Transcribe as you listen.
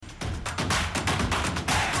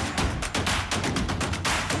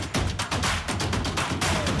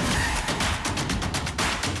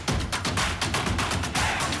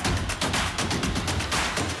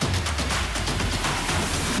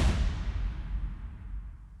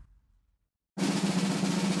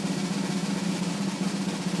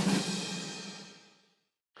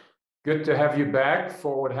Good to have you back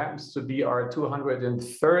for what happens to be our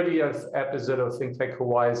 230th episode of Think Tech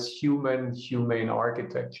Hawaii's Humane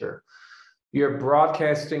Architecture. You're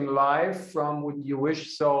broadcasting live from, when you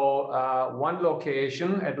wish, one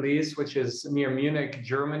location at least, which is near Munich,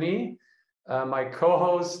 Germany. My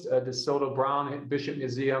co-host, DeSoto Brown, Bishop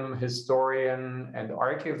Museum historian and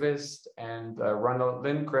archivist, and Ronald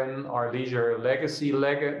Lindgren, our leisure legacy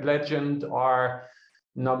legend, are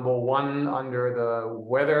number one under the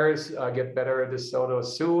weathers, get better at DeSoto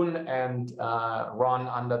soon, and Ron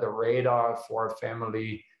under the radar for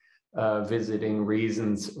family visiting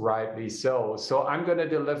reasons, rightly so. So I'm going to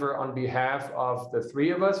deliver on behalf of the three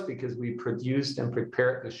of us because we produced and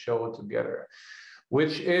prepared the show together,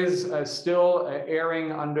 which is still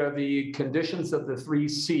airing under the conditions of the 3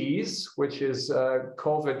 C's, which is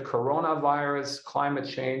COVID, coronavirus, climate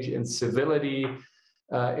change, and civility,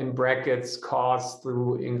 in brackets, caused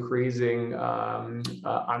through increasing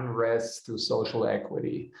unrest through social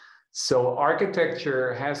equity. So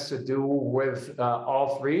architecture has to do with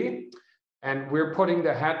all three. And we're putting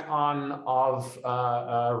the hat on of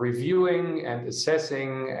reviewing and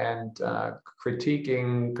assessing and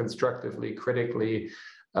critiquing constructively, critically,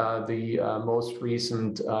 the most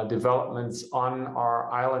recent developments on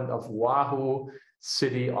our island of Oahu,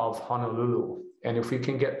 city of Honolulu. And if we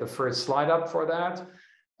can get the first slide up for that.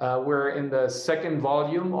 We're in the second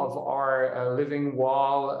volume of our Living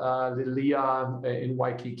Wall Lilia in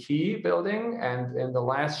Waikiki building. And in the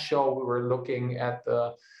last show, we were looking at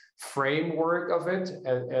the framework of it,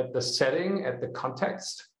 at the setting, at the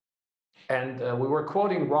context. And we were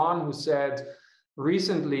quoting Ron, who said,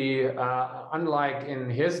 recently, unlike in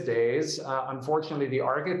his days, unfortunately, the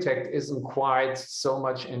architect isn't quite so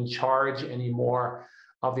much in charge anymore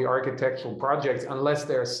of the architectural projects, unless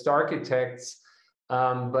they're starchitects.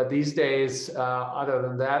 But these days, other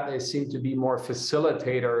than that, they seem to be more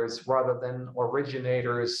facilitators rather than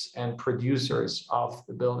originators and producers of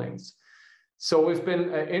the buildings. So we've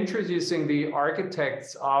been introducing the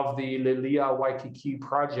architects of the Lilia Waikiki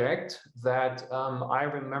project that I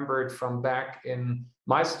remembered from back in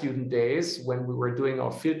my student days when we were doing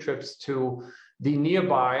our field trips to the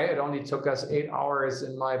nearby. It only took us 8 hours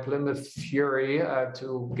in my Plymouth Fury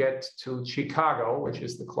to get to Chicago, which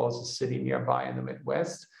is the closest city nearby in the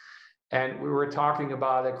Midwest. And we were talking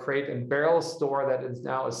about a Crate and Barrel store that is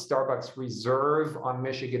now a Starbucks Reserve on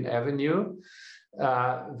Michigan Avenue.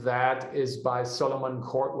 That is by Solomon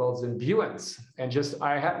Courtwell's in Buens. And just,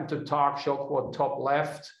 I happened to talk, show quote, top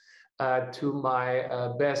left, to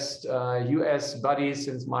my best US buddy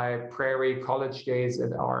since my Prairie College days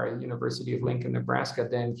at our University of Lincoln, Nebraska,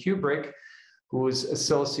 Dan Kubrick, who's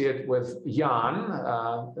associate with Jan,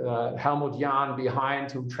 Helmut Jan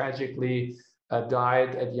behind, who tragically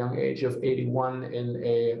died at young age of 81 in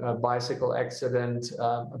a bicycle accident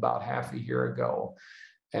about half a year ago.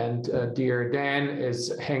 And dear Dan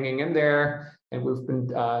is hanging in there, and we've been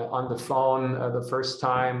on the phone the first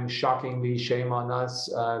time, shockingly, shame on us,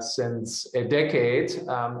 since a decade.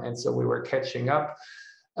 And so we were catching up.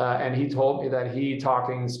 And he told me that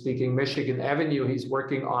speaking Michigan Avenue, he's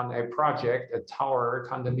working on a project, a tower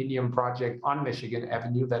condominium project on Michigan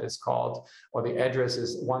Avenue that is called, or the address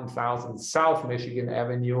is 1000 South Michigan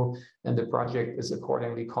Avenue, and the project is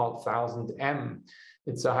accordingly called 1000M.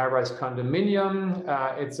 It's a high-rise condominium.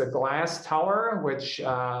 It's a glass tower, which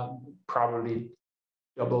probably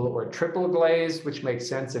double or triple glazed, which makes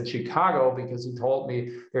sense in Chicago because he told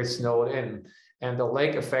me they're snowed in. And the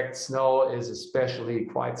lake effect snow is especially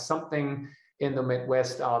quite something in the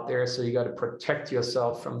Midwest out there. So you got to protect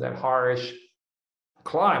yourself from that harsh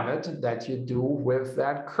climate that you do with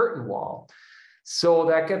that curtain wall. So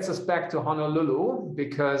that gets us back to Honolulu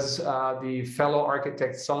because the fellow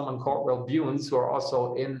architect Solomon Courtwell Buens, who are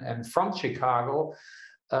also in and from Chicago,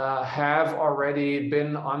 have already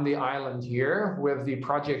been on the island here with the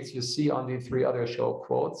projects you see on the 3 other show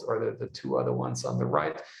quotes, or the 2 other ones on the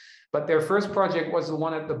right. But their first project was the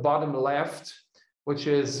one at the bottom left, which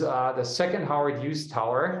is the second Howard Hughes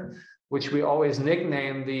Tower, which we always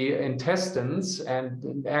nickname the intestines,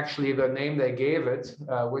 and actually the name they gave it,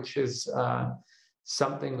 which is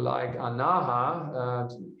something like Anaha,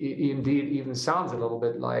 indeed even sounds a little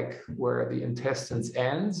bit like where the intestines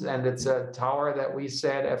ends. And it's a tower that we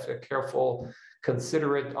said, after careful,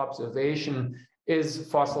 considerate observation, is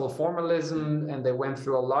fossil formalism. And they went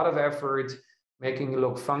through a lot of effort making it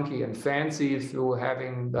look funky and fancy through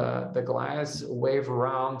having the glass wave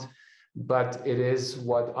around. But it is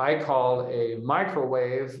what I call a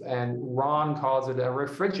microwave, and Ron calls it a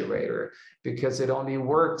refrigerator, because it only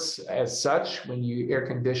works as such when you air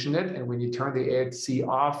condition it, and when you turn the AC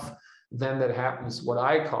off, then that happens what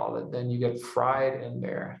I call it, then you get fried in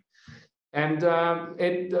there. And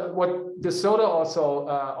what DeSoto also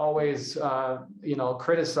always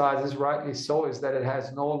criticizes, rightly so, is that it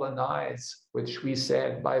has no lanais, which we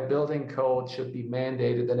said by building code should be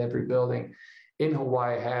mandated that every building in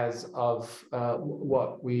Hawaii has of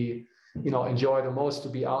what we enjoy the most to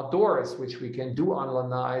be outdoors, which we can do on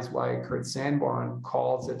lanais, why Kurt Sanborn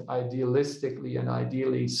calls it idealistically and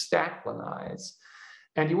ideally stacked lanais.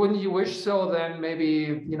 And wouldn't you wish so? Then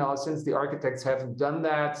maybe, since the architects haven't done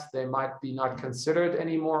that, they might be not considered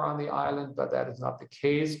anymore on the island, but that is not the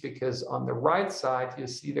case, because on the right side, you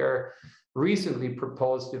see their recently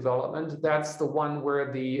proposed development. That's the one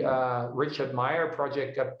where the Richard Meyer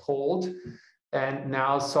project got pulled. And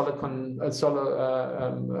now Solomon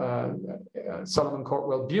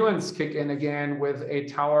Courtwell Buins kick in again with a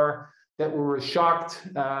tower that we were shocked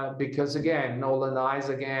because, again, no lanais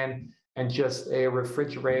again, and just a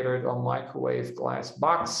refrigerated or microwave glass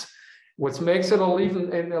box. What makes it a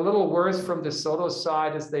little worse from DeSoto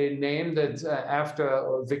side is they named it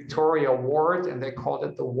after Victoria Ward, and they called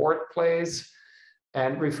it the Ward Place,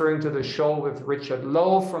 and referring to the show with Richard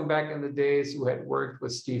Lowe from back in the days, who had worked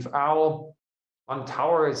with Steve Owl on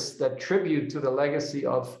towers that tribute to the legacy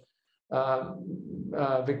of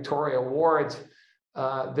Victoria Ward.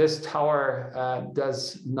 This tower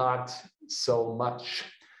does not so much.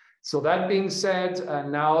 So that being said,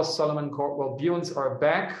 now Solomon Courtwell Buins are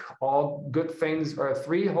back. All good things are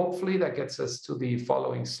three, hopefully. That gets us to the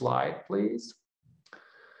following slide, please.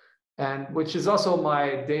 And which is also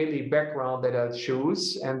my daily background that I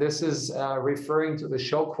choose. And this is referring to the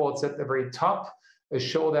show quotes at the very top, a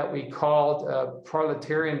show that we called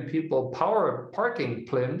Proletarian People Power Parking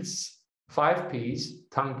Plinths, 5Ps,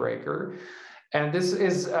 tongue breaker. And this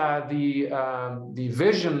is the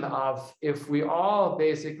vision of, if we all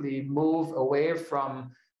basically move away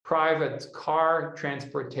from private car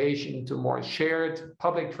transportation to more shared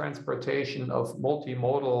public transportation of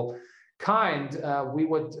multimodal kind, we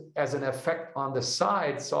would, as an effect on the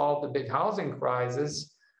side, solve the big housing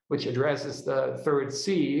crisis, which addresses the third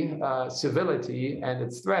C, civility and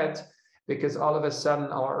its threat, because all of a sudden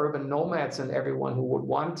our urban nomads and everyone who would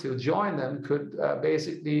want to join them could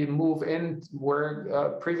basically move in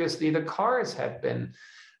where previously the cars had been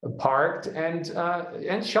parked and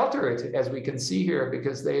sheltered, as we can see here,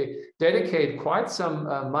 because they dedicate quite some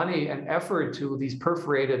money and effort to these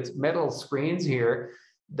perforated metal screens here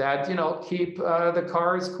that keep the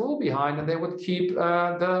cars cool behind, and they would keep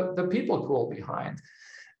the people cool behind.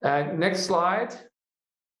 Next slide.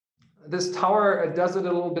 This tower does it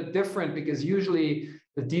a little bit different, because usually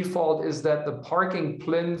the default is that the parking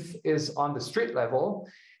plinth is on the street level.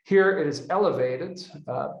 Here it is elevated,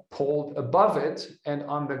 pulled above it, and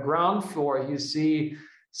on the ground floor you see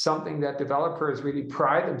something that developers really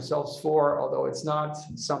pride themselves for, although it's not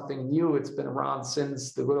something new. It's been around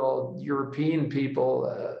since the good old European people,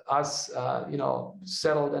 us,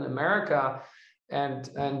 settled in America and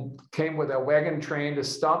came with a wagon train to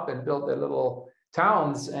stop and build their little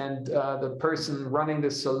towns, and the person running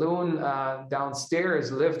the saloon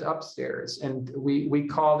downstairs lived upstairs. And we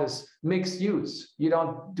call this mixed use. You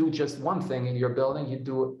don't do just one thing in your building, you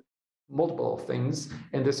do multiple things,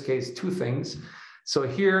 in this case, two things. So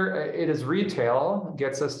here it is retail,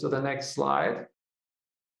 gets us to the next slide.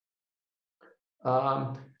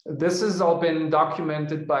 This has all been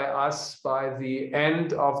documented by us by the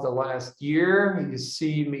end of the last year. You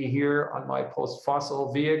see me here on my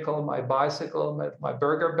post-fossil vehicle, my bicycle, my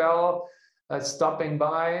Burger Bell, stopping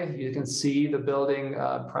by. You can see the building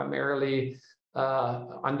primarily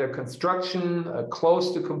under construction,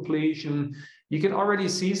 close to completion. You can already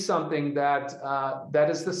see something that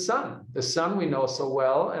is the sun we know so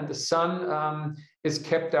well, and the sun is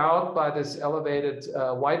kept out by this elevated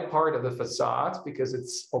white part of the facade because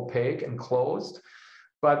it's opaque and closed.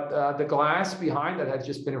 But the glass behind that had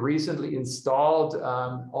just been recently installed,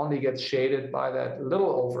 only gets shaded by that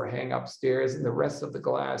little overhang upstairs, and the rest of the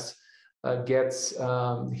glass gets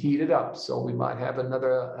heated up. So we might have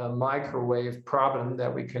another microwave problem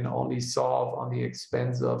that we can only solve on the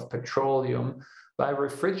expense of petroleum by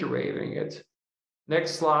refrigerating it.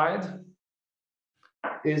 Next slide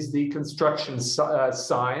is the construction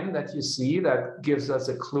sign that you see that gives us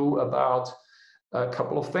a clue about a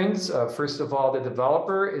couple of things. First of all, the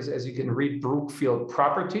developer is, as you can read, Brookfield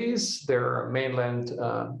Properties. They're a mainland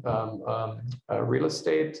real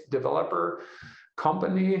estate developer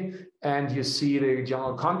company, and you see the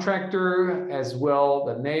general contractor as well,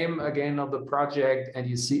 the name again of the project, and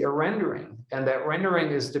you see a rendering, and that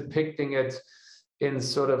rendering is depicting it in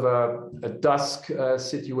sort of a dusk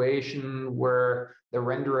situation where the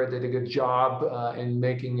renderer did a good job in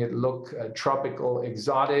making it look tropical,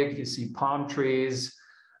 exotic. You see palm trees,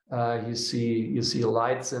 You see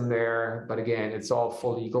lights in there, but again, it's all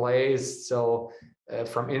fully glazed. So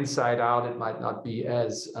from inside out, it might not be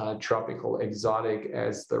as tropical, exotic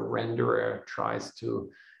as the renderer tries to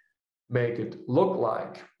make it look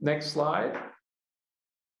like. Next slide.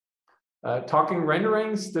 Talking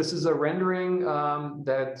renderings, this is a rendering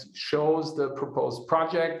that shows the proposed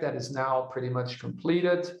project that is now pretty much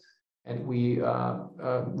completed. And we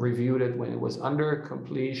reviewed it when it was under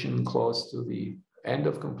completion, close to the end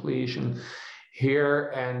of completion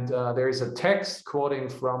here. And there is a text quoting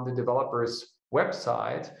from the developer's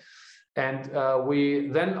website. And we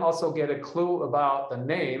then also get a clue about the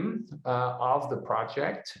name of the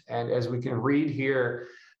project. And as we can read here,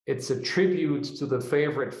 it's a tribute to the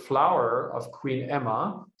favorite flower of Queen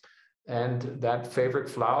Emma. And that favorite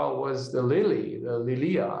flower was the lily, the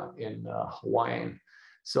lilia in Hawaiian.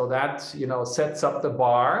 So that, you know, sets up the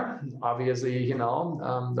bar. Obviously, you know,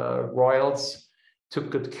 the royals took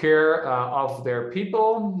good care of their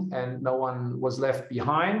people and no one was left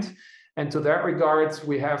behind. And to that regards,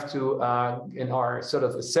 we have to, in our sort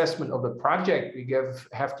of assessment of the project, we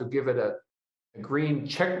have to give it a green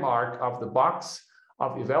check mark of the box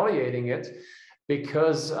of evaluating it,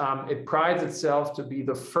 because it prides itself to be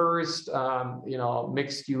the first, you know,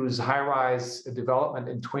 mixed-use high-rise development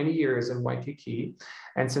in 20 years in Waikiki.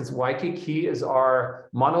 And since Waikiki is our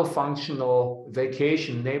monofunctional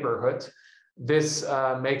vacation neighborhood, this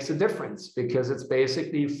makes a difference, because it's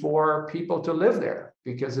basically for people to live there,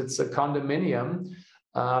 because it's a condominium.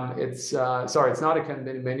 Sorry, it's not a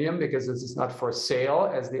condominium, because this is not for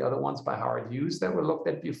sale as the other ones by Howard Hughes that we looked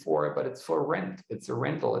at before, but it's for rent. It's a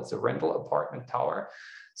rental. It's a rental apartment tower.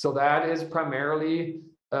 So that is primarily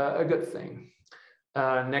a good thing.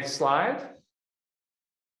 Next slide.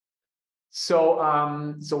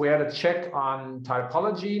 So, so we had a check on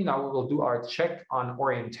typology. Now we will do our check on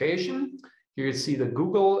orientation. Here you see the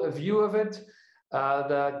Google view of it.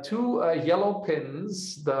 The two yellow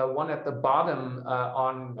pins, the one at the bottom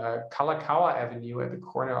on Kalakaua Avenue at the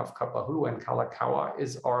corner of Kapahulu and Kalakaua,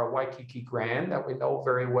 is our Waikiki Grand that we know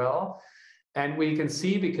very well. And we can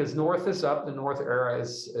see, because north is up, the north arrow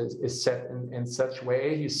is set in such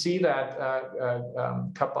way. You see that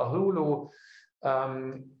Kapahulu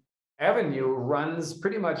Avenue runs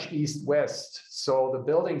pretty much east-west. So the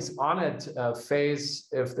buildings on it face,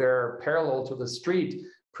 if they're parallel to the street,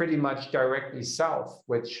 pretty much directly south,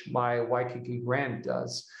 which my Waikiki Grand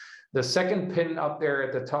does. The second pin up there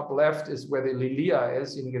at the top left is where the lilia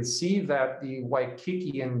is. And you can see that the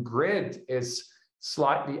Waikikian grid is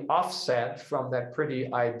slightly offset from that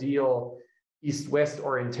pretty ideal east-west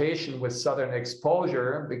orientation with southern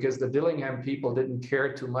exposure, because the Dillingham people didn't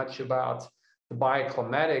care too much about the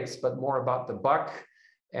bioclimatics, but more about the buck.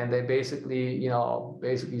 And they basically, you know,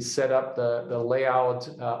 set up the layout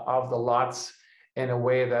of the lots in a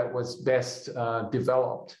way that was best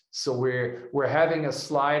developed. So we're having a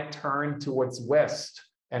slight turn towards west,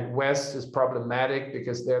 and west is problematic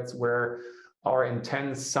because that's where our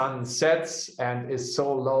intense sun sets and is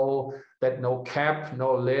so low that no cap,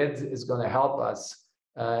 no lid is going to help us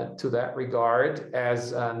to that regard.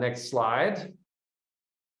 As next slide.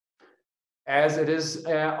 As it is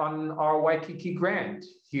on our Waikiki Grand.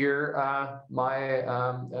 Here, my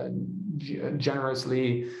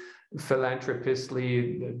generously,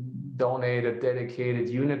 philanthropistically donated, dedicated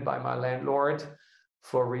unit by my landlord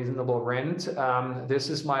for reasonable rent. This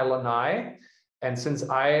is my lanai. And since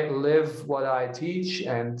I live what I teach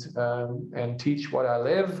and teach what I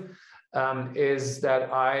live, is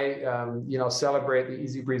that I, you know, celebrate the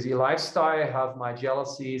easy breezy lifestyle. I have my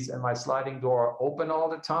jealousies and my sliding door open all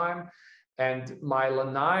the time. And my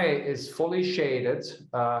lanai is fully shaded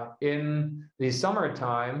in the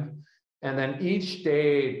summertime. And then each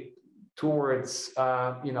day towards,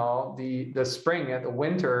 you know, the spring and the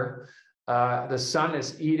winter, the sun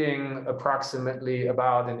is eating approximately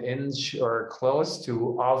about an inch or close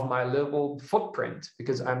to of my livable footprint,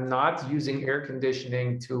 because I'm not using air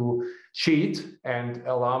conditioning to cheat and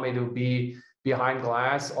allow me to be behind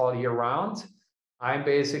glass all year round. I'm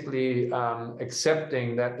basically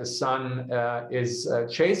accepting that the sun is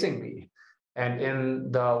chasing me. And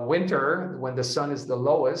in the winter, when the sun is the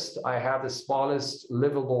lowest, I have the smallest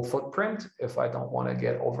livable footprint if I don't want to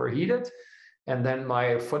get overheated. And then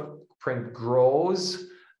my footprint grows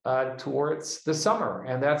towards the summer.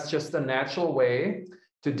 And that's just the natural way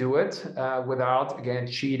to do it without, again,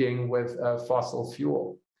 cheating with fossil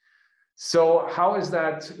fuel. So how is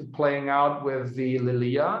that playing out with the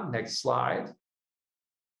lilia? Next slide.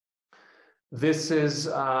 This is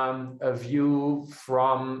a view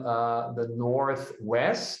from the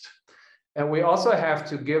northwest. And we also have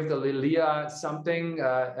to give the lilia something,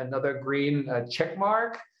 another green check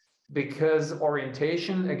mark. because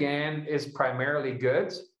orientation, again, is primarily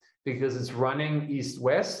good because it's running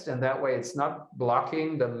east-west, and that way it's not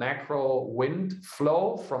blocking the macro wind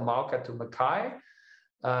flow from Mauka to Mackay.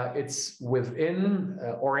 It's within,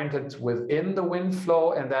 oriented within the wind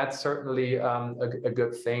flow, and that's certainly a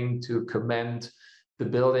good thing to commend the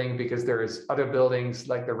building, because there's other buildings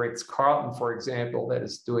like the Ritz-Carlton, for example, that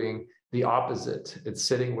is doing the opposite. It's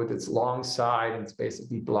sitting with its long side and it's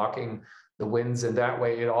basically blocking the winds, and that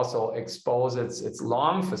way it also exposes its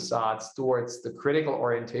long facades towards the critical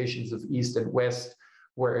orientations of east and west,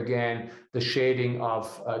 where again the shading of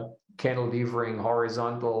cantilevering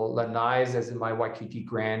horizontal lanais, as in my Waikiki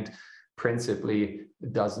Grand, principally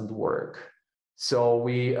doesn't work. So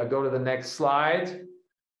we go to the next slide,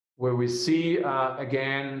 where we see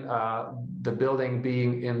again the building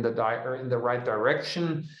being in the right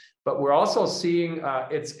direction. But we're also seeing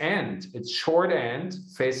its end, its short end,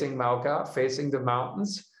 facing Mauka, facing the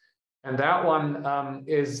mountains. And that one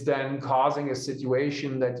is then causing a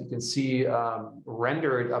situation that you can see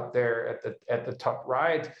rendered up there at the top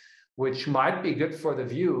right, which might be good for the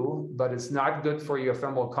view, but it's not good for your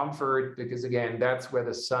thermal comfort, because again, that's where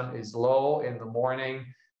the sun is low in the morning,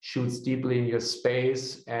 shoots deeply in your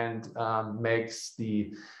space, and makes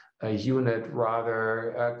the unit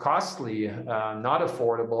rather costly, not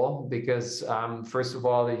affordable, because first of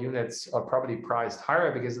all, the units are probably priced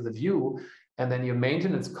higher because of the view, and then your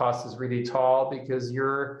maintenance cost is really tall because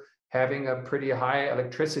you're having a pretty high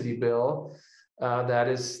electricity bill. That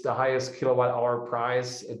is the highest kilowatt hour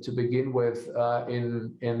price to begin with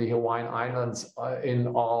in the Hawaiian Islands in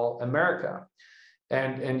all America.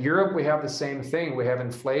 And in Europe, we have the same thing. We have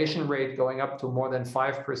inflation rate going up to more than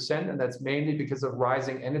 5%, and that's mainly because of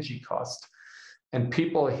rising energy costs. And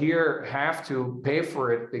people here have to pay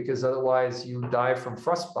for it, because otherwise you die from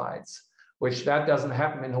frostbites, which that doesn't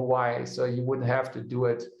happen in Hawaii. So you wouldn't have to do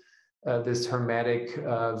it this hermetic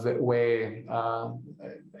way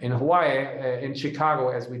in Hawaii. In Chicago,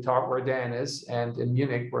 as we talk, where Dan is, and in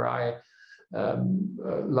Munich, where I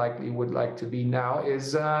likely would like to be now,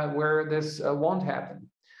 is where this won't happen.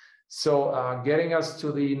 So getting us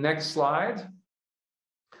to the next slide.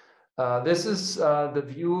 This is the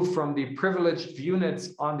view from the privileged units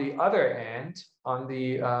on the other end, on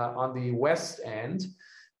the west end.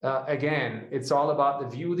 Again, it's all about the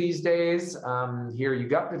view these days. Here you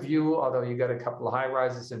got the view, although you got a couple of high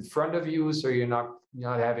rises in front of you, so you're not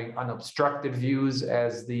having unobstructed views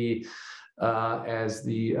as the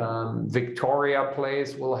Victoria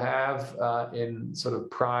Place will have in sort of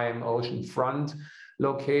prime oceanfront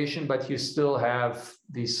location, but you still have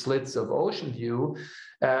these slits of ocean view.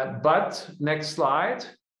 But next slide,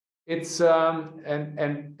 it's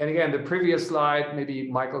and again, the previous slide, maybe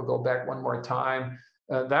Michael, go back one more time.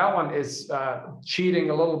 That one is cheating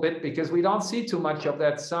a little bit, because we don't see too much of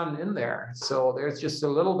that sun in there. So there's just a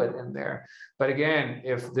little bit in there. But again,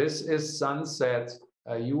 if this is sunset,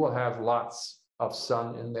 you will have lots of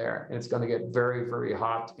sun in there, and it's going to get very, very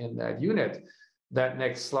hot in that unit. That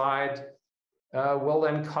next slide will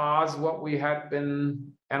then cause what we had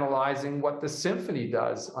been analyzing, what the Symphony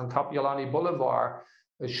does on Kapiolani Boulevard.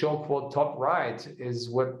 The show quote top right is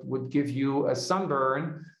what would give you a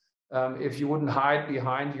sunburn if you wouldn't hide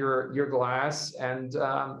behind your glass and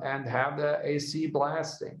have the AC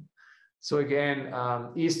blasting. So again,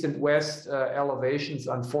 east and west elevations,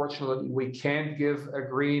 unfortunately, we can't give a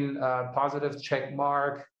green positive check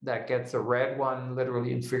mark. That gets a red one,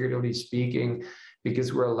 literally and figuratively speaking,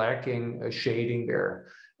 because we're lacking shading there.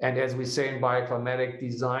 And as we say in bioclimatic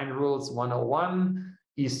design rules 101,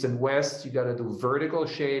 east and west, you got to do vertical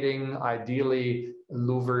shading. Ideally,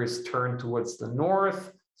 louvers turn towards the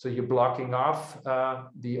north. So you're blocking off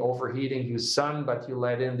the overheating hue sun, but you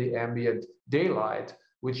let in the ambient daylight,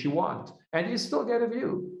 which you want, and you still get a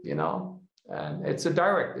view, and it's a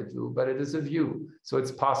directed view, but it is a view, so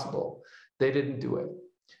it's possible. They didn't do it.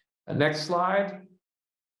 Next slide.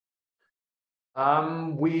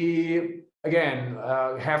 We again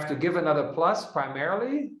have to give another plus,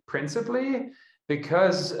 principally,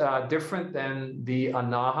 because different than the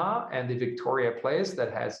Anaha and the Victoria Place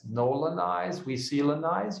that has no lanais, we see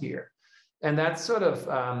lanais here. And that's sort of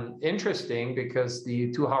interesting, because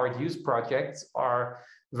the two Howard Hughes projects are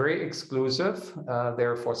very exclusive.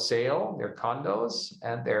 They're for sale, they're condos,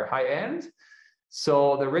 and they're high end.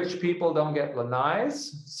 So the rich people don't get lanais,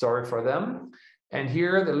 sorry for them. And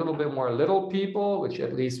here, the little bit more little people, which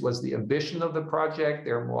at least was the ambition of the project,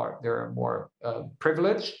 they're more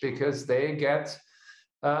privileged, because they get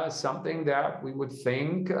something that we would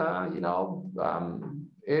think,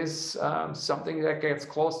 is something that gets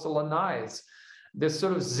close to lanais. This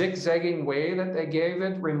sort of zigzagging way that they gave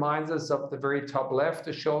it reminds us of the very top left,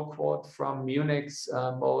 a show quote from Munich's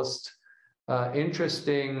most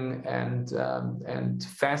interesting and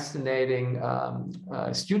fascinating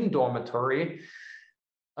student dormitory.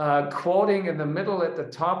 Quoting in the middle at the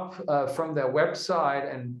top from their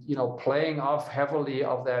website, and playing off heavily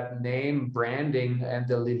of that name branding and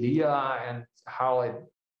the lilia and how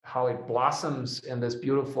it blossoms in this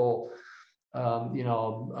beautiful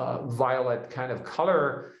violet kind of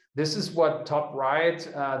color. This is what top right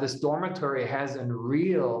this dormitory has in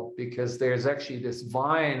real, because there's actually this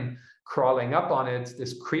vine crawling up on it,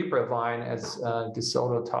 this creeper vine, as de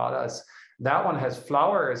Soto taught us. That one has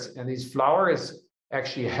flowers, and these flowers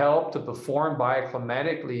actually help to perform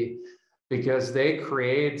bioclimatically, because they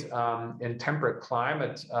create in temperate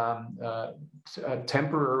climate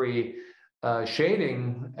temporary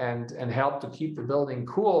shading and help to keep the building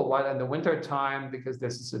cool, while in the winter time, because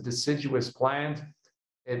this is a deciduous plant,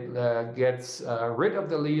 it gets rid of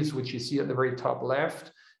the leaves, which you see at the very top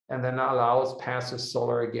left, and then allows passive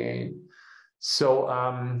solar gain. So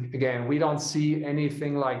again, we don't see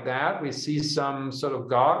anything like that. We see some sort of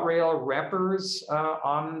guardrail wrappers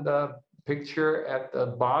on the picture at the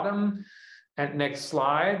bottom. And next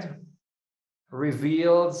slide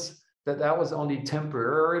reveals that that was only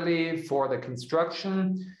temporarily for the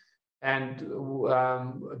construction, and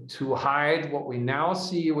to hide what we now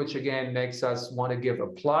see, which again makes us want to give a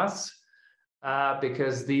plus.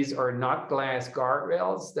 Because these are not glass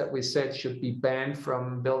guardrails that we said should be banned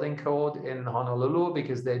from building code in Honolulu,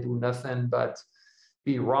 because they do nothing but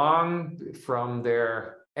be wrong from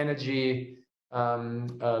their energy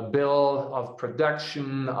bill of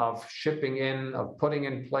production, of shipping in, of putting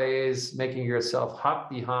in place, making yourself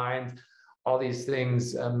hot behind. All these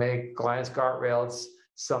things make glass guardrails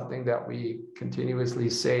something that we continuously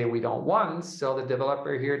say we don't want. So the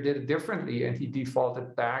developer here did it differently, and he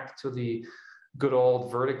defaulted back to the good old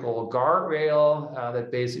vertical guardrail that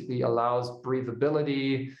basically allows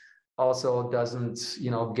breathability, also doesn't,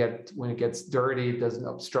 get, when it gets dirty, it doesn't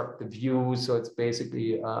obstruct the view. So it's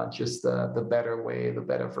basically just the better way, the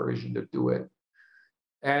better version to do it.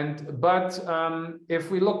 But if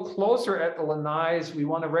we look closer at the lanais, we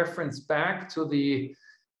want to reference back to the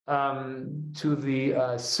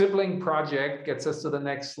sibling project. Gets us to the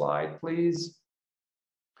next slide, please.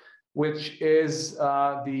 Which is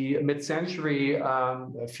the mid-century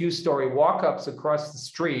few-story walk-ups across the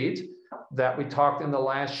street that we talked in the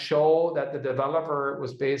last show, that the developer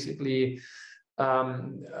was basically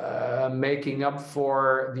making up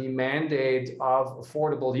for the mandate of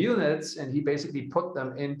affordable units, and he basically put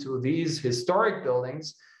them into these historic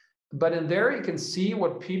buildings. But in there, you can see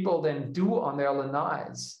what people then do on their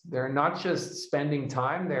lanais. They're not just spending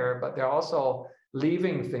time there, but they're also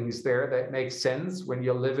leaving things there that make sense when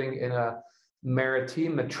you're living in a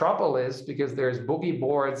maritime metropolis, because there's boogie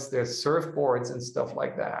boards, there's surfboards and stuff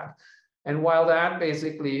like that. And while that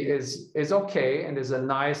basically is okay and is a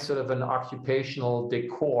nice sort of an occupational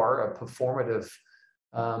decor, a performative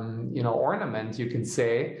ornament, you can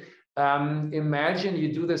say, imagine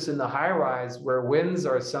you do this in the high rise where winds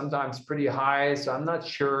are sometimes pretty high. So I'm not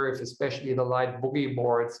sure if especially the light boogie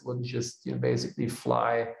boards wouldn't just basically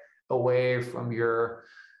fly away from your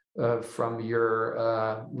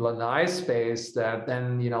lanai space, that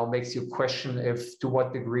then makes you question if to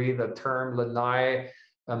what degree the term lanai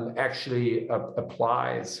actually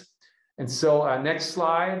applies. And so next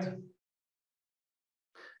slide.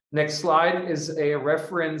 Next slide is a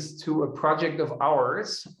reference to a project of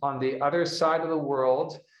ours on the other side of the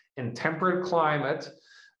world in temperate climate,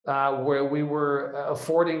 where we were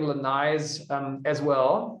affording lanais as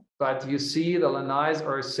well. But you see the lanais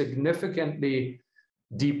are significantly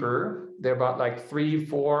deeper. They're about like 3,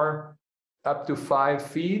 4, up to 5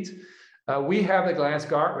 feet. We have the glass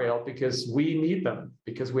guardrail because we need them,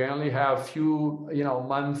 because we only have few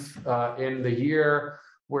months in the year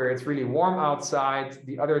where it's really warm outside.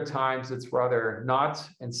 The other times it's rather not.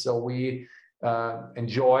 And so we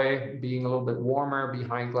enjoy being a little bit warmer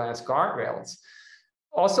behind glass guardrails.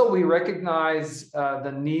 Also, we recognize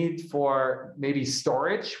the need for maybe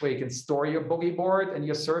storage, where you can store your boogie board and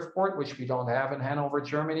your surfboard, which we don't have in Hanover,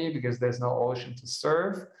 Germany, because there's no ocean to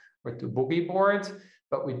surf or to boogie board.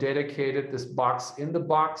 But we dedicated this box in the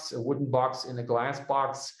box, a wooden box in a glass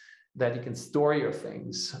box, that you can store your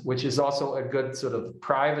things, which is also a good sort of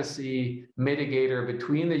privacy mitigator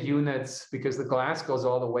between the units, because the glass goes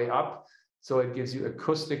all the way up. So it gives you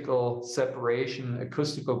acoustical separation,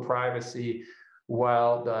 acoustical privacy,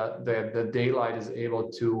 while the daylight is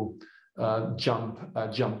able to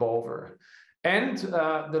jump over. And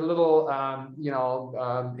the little,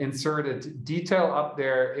 inserted detail up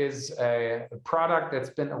there is a product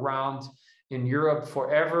that's been around in Europe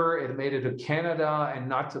forever. It made it to Canada and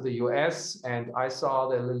not to the US. And I saw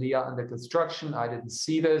the Lilia under construction. I didn't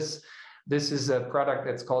see this. This is a product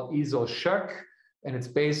that's called IsoShock. And it's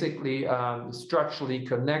basically structurally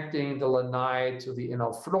connecting the lanai to the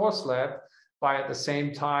inner floor slab by at the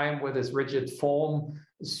same time with this rigid foam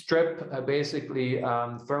strip, basically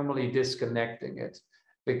thermally disconnecting it,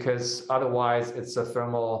 because otherwise it's a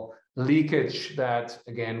thermal leakage that,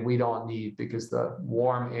 again, we don't need, because the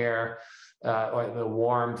warm air or the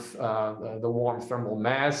warm thermal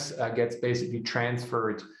mass gets basically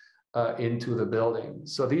transferred into the building.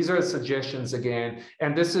 So these are suggestions again,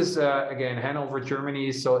 and this is again Hanover,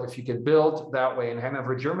 Germany. So if you can build that way in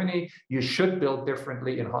Hanover, Germany, you should build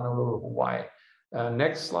differently in Honolulu, Hawaii.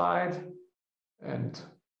 Next slide. And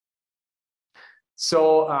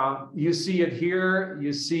so you see it here.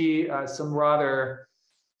 You see some rather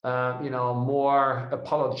more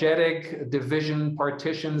apologetic division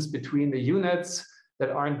partitions between the units that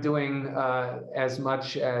aren't doing as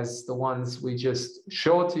much as the ones we just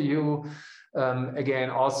showed to you. Again,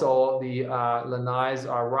 also the lanais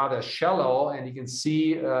are rather shallow, and you can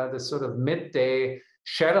see the sort of midday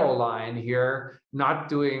shadow line here not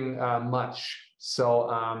doing much. So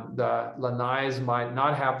the lanais might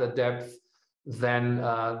not have the depth than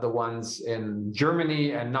the ones in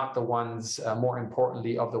Germany, and not the ones, more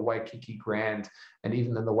importantly, of the Waikiki Grand. And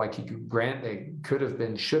even in the Waikiki Grand, they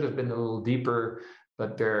should have been a little deeper,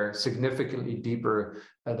 but they're significantly deeper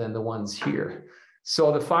than the ones here.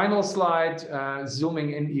 So the final slide,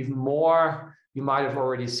 zooming in even more, you might have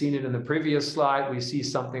already seen it in the previous slide. We see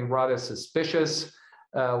something rather suspicious,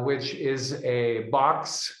 which is a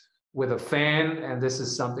box with a fan, and this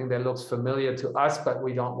is something that looks familiar to us, but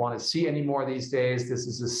we don't want to see anymore these days. This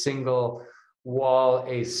is a single wall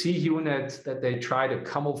AC unit that they try to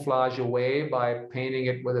camouflage away by painting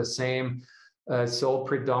it with the same so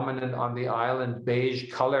predominant on the island beige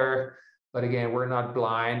color. But again, we're not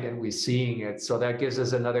blind and we're seeing it. So that gives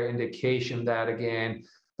us another indication that, again,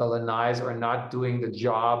 the lanais are not doing the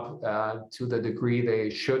job to the degree they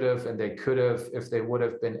should have and they could have if they would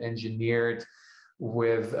have been engineered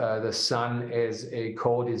with the sun as a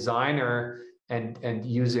co-designer and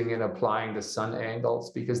using and applying the sun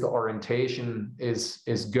angles, because the orientation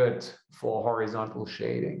is good for horizontal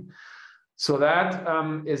shading. So that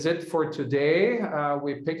is it for today.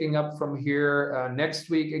 We're picking up from here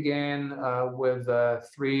next week again with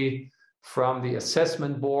 3 from the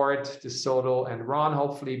assessment board, DeSoto and Ron,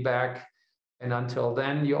 hopefully back. And until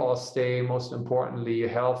then, you all stay, most importantly,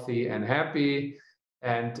 healthy and happy,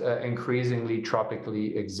 and increasingly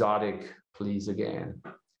tropically exotic, please again.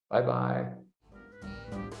 Bye-bye.